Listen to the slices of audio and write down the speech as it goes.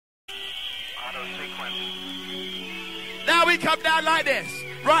Now we come down like this.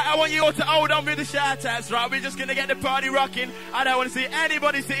 Right, I want you all to hold on with the shout-outs, right? We're just going to get the party rocking. I don't want to see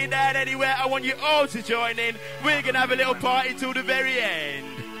anybody sitting down anywhere. I want you all to join in. We're going to have a little party till the very end.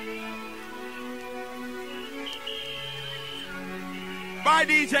 My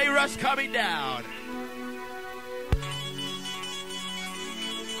DJ Rush coming down.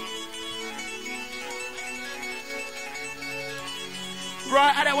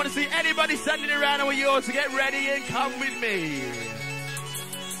 Right, I don't want to see anybody standing around. I want you all to get ready and come with me.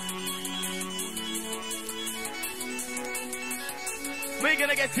 We're going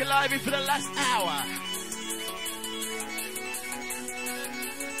to get you live for the last hour.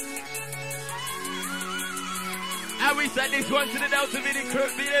 And we send this one to the Delta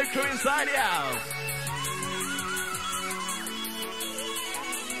video crew inside the house.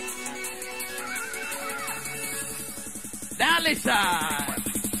 Now listen.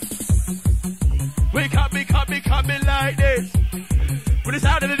 We coming like this. With the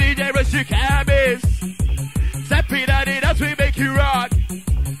sound of the DJ Rush, you can't miss. Stepping at it as we make you rock.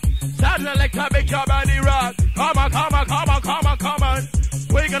 Sound like to make your body rock. Come on, come on, come on, come on, come on.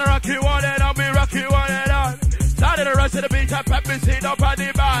 We're gonna rock you on and on, we rock you on and on. Started the rush of the beat and pep and sit up on the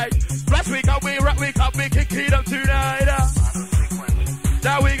mic. Last week up, we rock, we come, we kick it up tonight.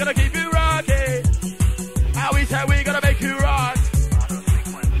 Now we gonna keep you rocking. And we say we gonna make you rock.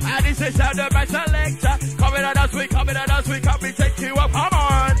 And this is how the best selector. Coming at us, we coming at us, we come, we take you up, come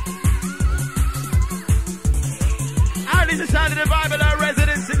on. And this is how the vibe